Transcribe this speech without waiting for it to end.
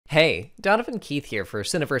Hey, Donovan Keith here for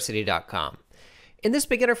Cineversity.com. In this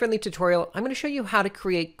beginner-friendly tutorial, I'm going to show you how to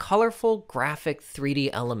create colorful graphic 3D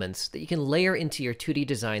elements that you can layer into your 2D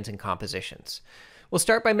designs and compositions. We'll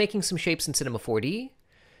start by making some shapes in Cinema 4D,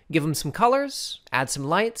 give them some colors, add some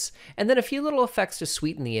lights, and then a few little effects to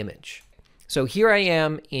sweeten the image. So here I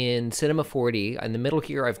am in Cinema 4D. In the middle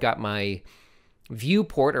here, I've got my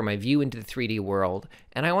viewport, or my view into the 3D world,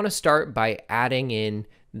 and I want to start by adding in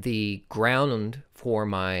the ground for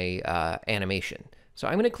my animation. So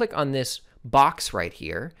I'm going to click on this box right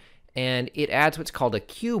here, and it adds what's called a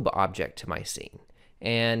cube object to my scene.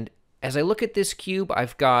 And as I look at this cube,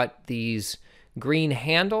 I've got these green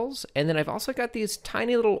handles, and then I've also got these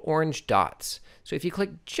tiny little orange dots. So if you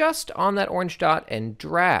click just on that orange dot and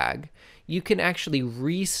drag, you can actually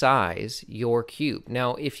resize your cube.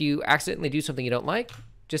 Now, if you accidentally do something you don't like,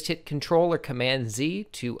 just hit Control or Command Z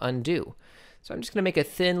to undo. So I'm just going to make a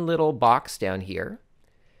thin little box down here.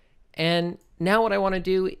 And now what I want to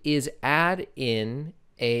do is add in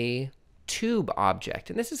a tube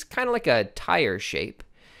object. And this is kind of like a tire shape.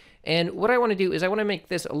 And what I want to do is I want to make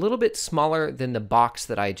this a little bit smaller than the box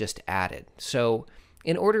that I just added. So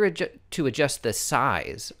in order to adjust the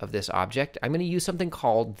size of this object, I'm going to use something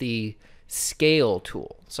called the scale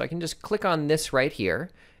tool. So I can just click on this right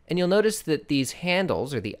here. And you'll notice that these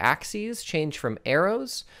handles, or the axes, change from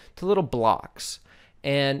arrows to little blocks.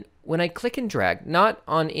 And when I click and drag, not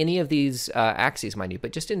on any of these axes, mind you,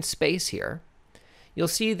 but just in space here, you'll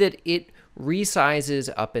see that it resizes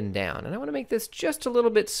up and down. And I want to make this just a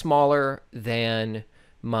little bit smaller than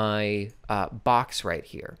my box right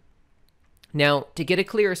here. Now, to get a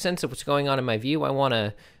clearer sense of what's going on in my view, I want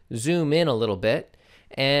to zoom in a little bit.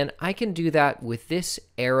 And I can do that with this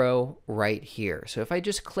arrow right here. So if I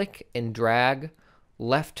just click and drag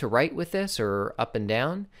left to right with this, or up and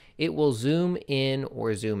down, it will zoom in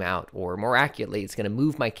or zoom out, or more accurately, it's going to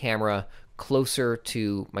move my camera closer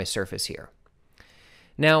to my surface here.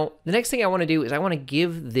 Now, the next thing I want to do is I want to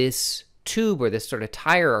give this tube, or this sort of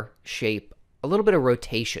tire shape, a little bit of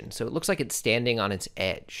rotation. So it looks like it's standing on its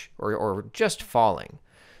edge, or just falling.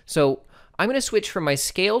 So I'm going to switch from my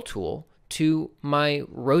scale tool to my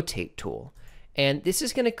rotate tool. And this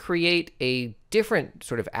is going to create a different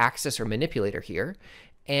sort of axis or manipulator here.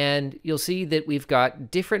 And you'll see that we've got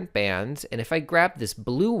different bands. And if I grab this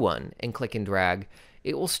blue one and click and drag,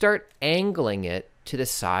 it will start angling it to the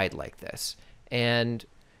side like this. And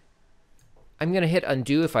I'm going to hit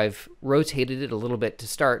undo if I've rotated it a little bit to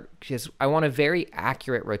start, because I want a very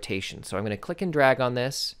accurate rotation. So I'm going to click and drag on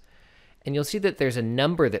this, and you'll see that there's a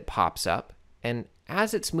number that pops up. And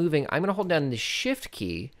as it's moving, I'm going to hold down the Shift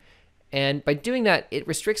key, and by doing that, it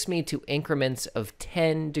restricts me to increments of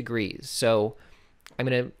 10 degrees. So I'm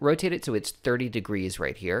going to rotate it so it's 30 degrees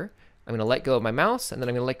right here. I'm going to let go of my mouse, and then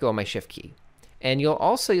I'm going to let go of my Shift key. And you'll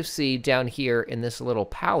also see down here in this little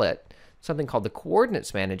palette something called the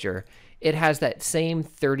Coordinates Manager. It has that same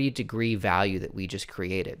 30-degree value that we just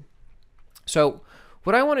created. So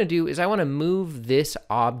what I want to do is I want to move this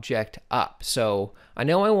object up. So I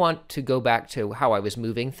know I want to go back to how I was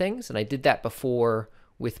moving things, and I did that before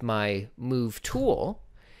with my move tool.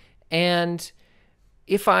 And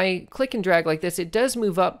if I click and drag like this, it does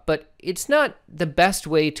move up, but it's not the best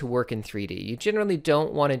way to work in 3D. You generally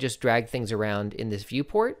don't want to just drag things around in this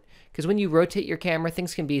viewport, because when you rotate your camera,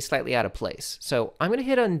 things can be slightly out of place. So I'm going to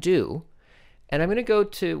hit undo, and I'm going to go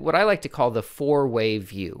to what I like to call the 4-way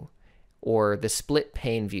view, or the split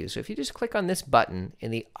pane view. So if you just click on this button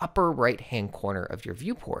in the upper right-hand corner of your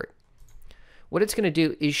viewport, what it's going to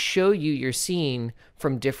do is show you your scene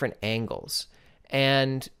from different angles.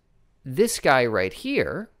 And this guy right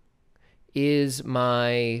here is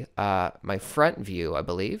my, my front view, I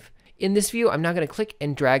believe. In this view, I'm now going to click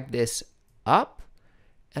and drag this up,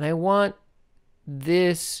 and I want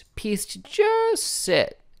this piece to just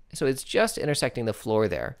sit. So it's just intersecting the floor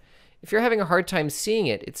there. If you're having a hard time seeing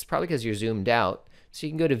it, it's probably because you're zoomed out. So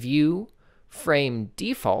you can go to View, Frame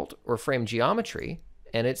Default, or Frame Geometry,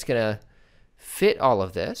 and it's going to fit all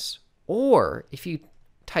of this. Or if you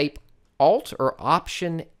type Alt or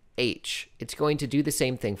Option H, it's going to do the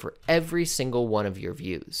same thing for every single one of your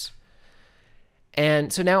views.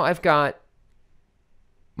 And so now I've got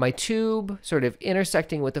my tube sort of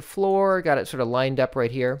intersecting with the floor, got it sort of lined up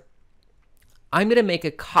right here. I'm going to make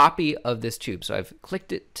a copy of this tube. So I've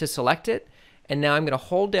clicked it to select it, and now I'm going to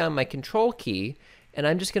hold down my Control key, and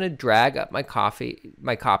I'm just going to drag up my copy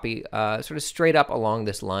sort of straight up along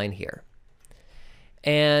this line here.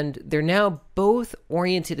 And they're now both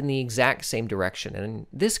oriented in the exact same direction. And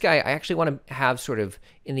this guy, I actually want to have sort of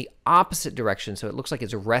in the opposite direction, so it looks like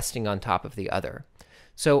it's resting on top of the other.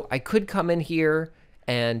 So I could come in here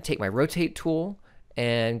and take my rotate tool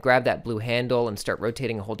and grab that blue handle and start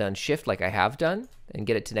rotating and hold down shift like I have done and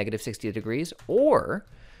get it to negative 60 degrees. Or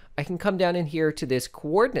I can come down in here to this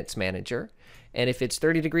coordinates manager, and if it's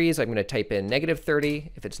 30 degrees, I'm going to type in negative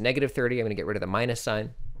 30. If it's negative 30, I'm going to get rid of the minus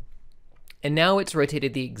sign. And now it's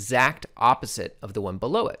rotated the exact opposite of the one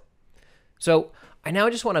below it. So I now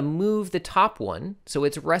just want to move the top one so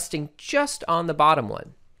it's resting just on the bottom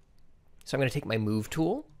one. So I'm going to take my move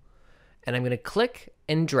tool and I'm going to click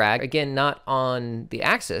and drag, again, not on the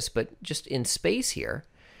axis, but just in space here.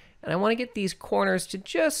 And I want to get these corners to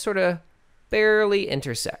just sort of barely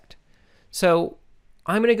intersect. So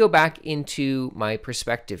I'm going to go back into my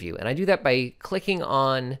perspective view, and I do that by clicking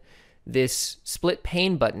on this split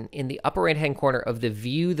pane button in the upper right hand corner of the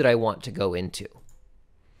view that I want to go into.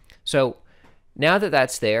 So now that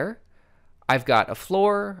that's there, I've got a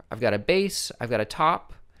floor, I've got a base, I've got a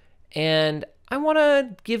top, and I want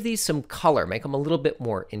to give these some color, make them a little bit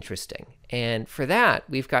more interesting. And for that,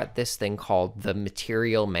 we've got this thing called the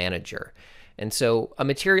material manager. And so a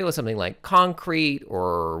material is something like concrete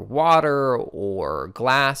or water or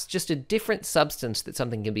glass, just a different substance that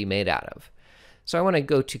something can be made out of. So I want to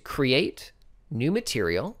go to create, new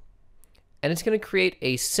material, and it's going to create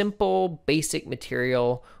a simple basic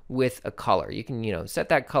material with a color. You can, set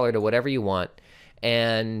that color to whatever you want,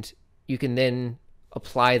 and you can then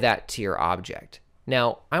apply that to your object.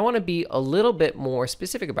 Now, I want to be a little bit more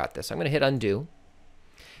specific about this. I'm going to hit undo.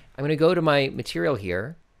 I'm going to go to my material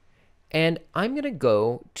here, and I'm going to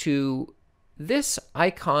go to this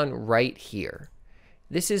icon right here.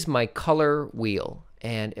 This is my color wheel.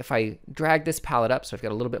 And if I drag this palette up so I've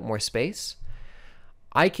got a little bit more space,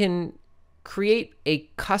 I can create a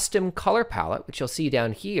custom color palette, which you'll see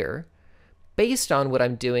down here, based on what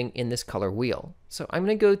I'm doing in this color wheel. So I'm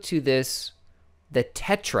going to go to this, the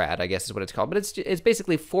tetrad, I guess is what it's called, but it's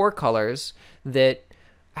basically 4 colors that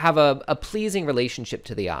have a pleasing relationship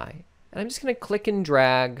to the eye. And I'm just going to click and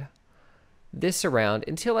drag this around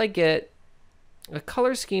until I get a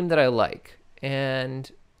color scheme that I like.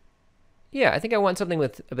 And yeah, I think I want something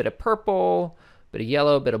with a bit of purple, a bit of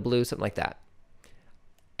yellow, a bit of blue, something like that.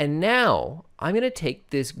 And now I'm going to take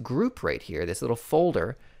this group right here, this little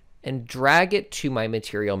folder, and drag it to my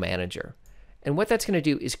material manager. And what that's going to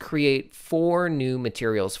do is create 4 new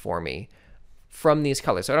materials for me from these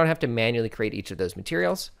colors. So I don't have to manually create each of those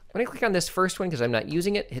materials. I'm going to click on this first one because I'm not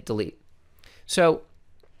using it, hit delete. So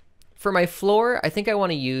for my floor, I think I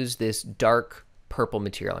want to use this dark purple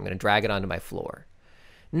material. I'm going to drag it onto my floor.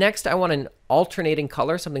 Next, I want an alternating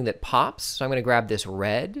color, something that pops. So I'm going to grab this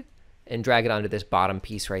red and drag it onto this bottom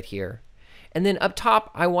piece right here. And then up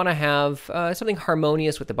top, I want to have something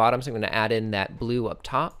harmonious with the bottom. So I'm going to add in that blue up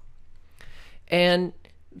top. And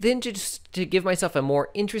then just to give myself a more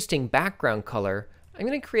interesting background color, I'm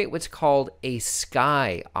going to create what's called a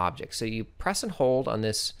sky object. So you press and hold on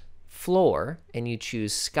this floor and you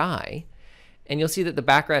choose sky, and you'll see that the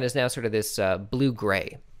background is now sort of this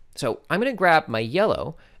blue-gray. So I'm going to grab my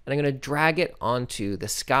yellow and I'm going to drag it onto the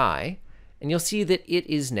sky, and you'll see that it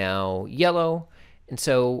is now yellow. And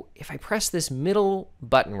so if I press this middle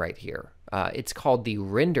button right here, it's called the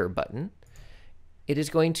render button, it is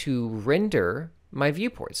going to render my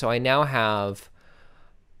viewport. So I now have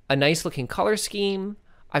a nice looking color scheme.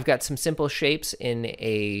 I've got some simple shapes in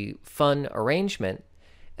a fun arrangement.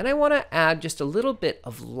 And I want to add just a little bit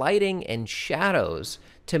of lighting and shadows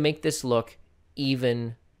to make this look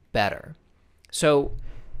even better. So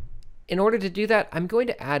in order to do that, I'm going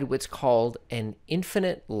to add what's called an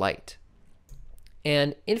infinite light.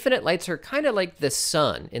 And infinite lights are kind of like the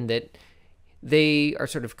sun in that they are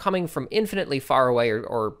sort of coming from infinitely far away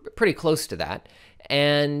or pretty close to that.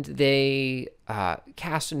 And they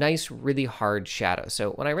cast a nice, really hard shadow.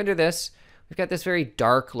 So when I render this, we've got this very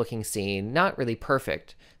dark looking scene, not really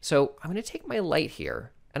perfect. So I'm going to take my light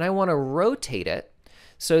here and I want to rotate it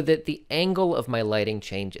so that the angle of my lighting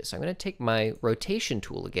changes. So I'm going to take my rotation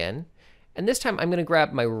tool again, and this time I'm going to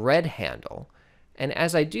grab my red handle. And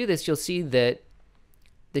as I do this, you'll see that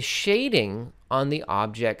the shading on the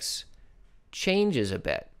objects changes a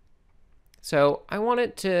bit. So I want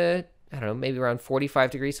it to, I don't know, maybe around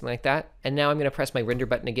 45 degrees, something like that. And now I'm going to press my render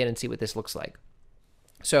button again and see what this looks like.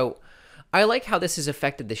 So I like how this has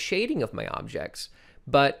affected the shading of my objects,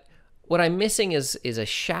 but what I'm missing is a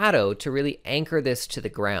shadow to really anchor this to the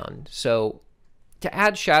ground. So to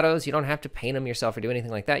add shadows, you don't have to paint them yourself or do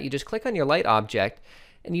anything like that. You just click on your light object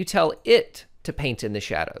and you tell it to paint in the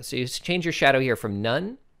shadow. So you just change your shadow here from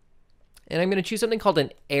none, and I'm going to choose something called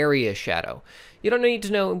an area shadow. You don't need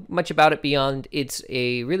to know much about it beyond it's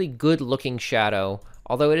a really good looking shadow,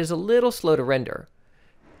 although it is a little slow to render.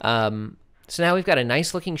 So now we've got a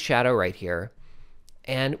nice looking shadow right here.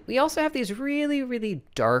 And we also have these really, really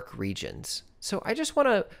dark regions. So I just want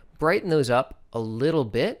to brighten those up a little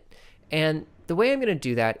bit. And the way I'm going to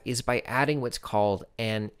do that is by adding what's called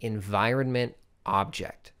an environment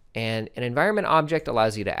object. And an environment object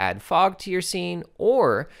allows you to add fog to your scene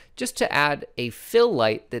or just to add a fill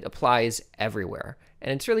light that applies everywhere.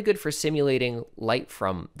 And it's really good for simulating light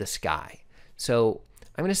from the sky. So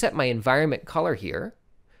I'm going to set my environment color here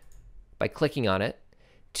by clicking on it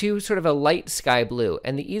to sort of a light sky blue.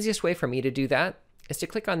 And the easiest way for me to do that is to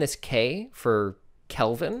click on this K for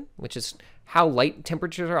Kelvin, which is how light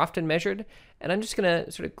temperatures are often measured. And I'm just going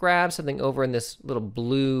to sort of grab something over in this little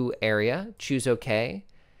blue area, choose OK.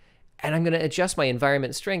 And I'm going to adjust my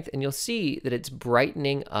environment strength, and you'll see that it's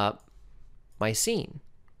brightening up my scene.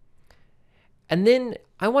 And then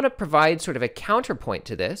I want to provide sort of a counterpoint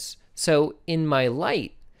to this. So in my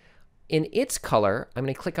light, in its color, I'm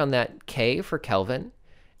going to click on that K for Kelvin,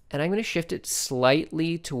 and I'm going to shift it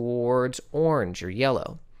slightly towards orange or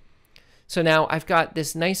yellow. So now I've got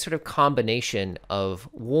this nice sort of combination of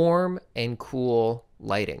warm and cool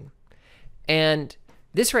lighting. And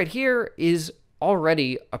this right here is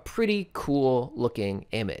already a pretty cool looking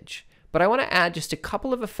image. But I want to add just a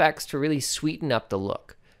couple of effects to really sweeten up the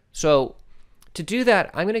look. So to do that,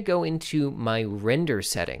 I'm going to go into my render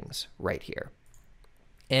settings right here.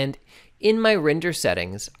 And in my render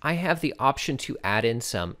settings, I have the option to add in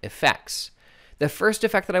some effects. The first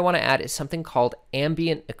effect that I want to add is something called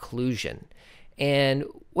ambient occlusion. And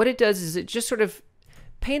what it does is it just sort of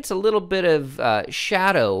paints a little bit of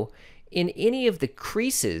shadow in any of the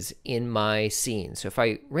creases in my scene. So if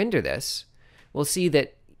I render this, we'll see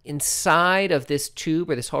that inside of this tube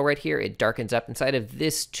or this hole right here, it darkens up. Inside of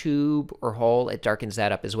this tube or hole, it darkens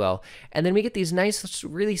that up as well. And then we get these nice,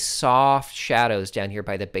 really soft shadows down here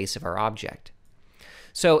by the base of our object.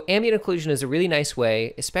 So ambient occlusion is a really nice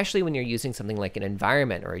way, especially when you're using something like an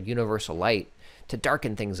environment or a universal light, to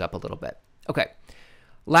darken things up a little bit. Okay.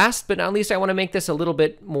 Last but not least, I want to make this a little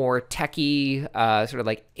bit more techy, sort of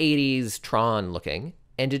like 80s Tron looking.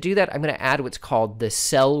 And to do that, I'm going to add what's called the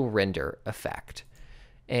cell render effect.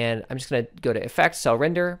 And I'm just going to go to Effects, Cell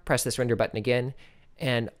Render, press this render button again.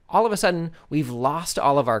 And all of a sudden, we've lost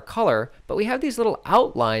all of our color, but we have these little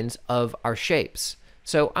outlines of our shapes.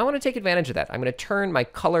 So I want to take advantage of that. I'm going to turn my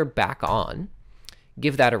color back on,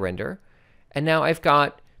 give that a render. And now I've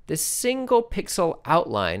got this single pixel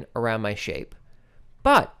outline around my shape.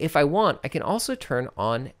 But if I want, I can also turn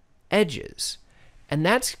on edges. And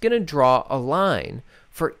that's going to draw a line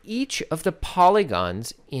for each of the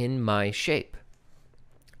polygons in my shape.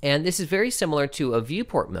 And this is very similar to a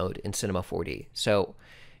viewport mode in Cinema 4D. So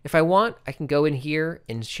if I want, I can go in here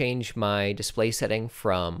and change my display setting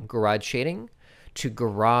from garage shading to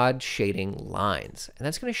garage shading lines. And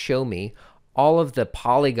that's going to show me all of the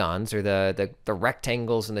polygons or the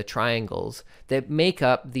rectangles and the triangles that make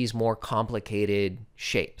up these more complicated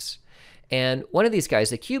shapes. And one of these guys,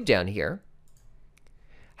 the cube down here,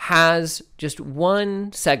 has just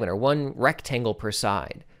one segment or one rectangle per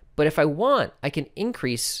side. But if I want, I can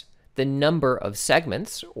increase the number of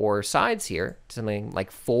segments or sides here to something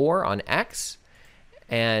like 4 on X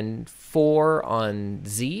and 4 on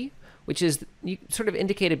Z, which is sort of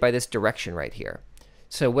indicated by this direction right here.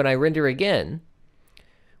 So when I render again,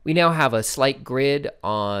 we now have a slight grid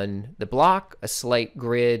on the block, a slight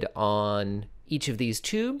grid on each of these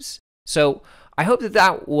tubes. So I hope that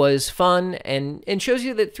that was fun and shows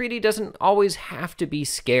you that 3D doesn't always have to be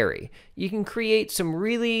scary. You can create some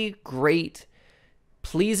really great,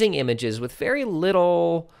 pleasing images with very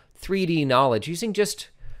little 3D knowledge using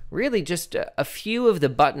really just a few of the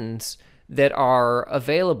buttons that are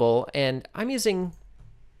available. And I'm using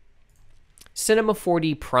Cinema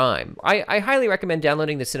 4D Prime. I highly recommend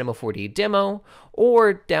downloading the Cinema 4D demo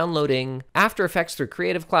or downloading After Effects through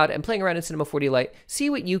Creative Cloud and playing around in Cinema 4D Lite. See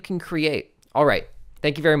what you can create. All right.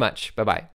 Thank you very much. Bye-bye.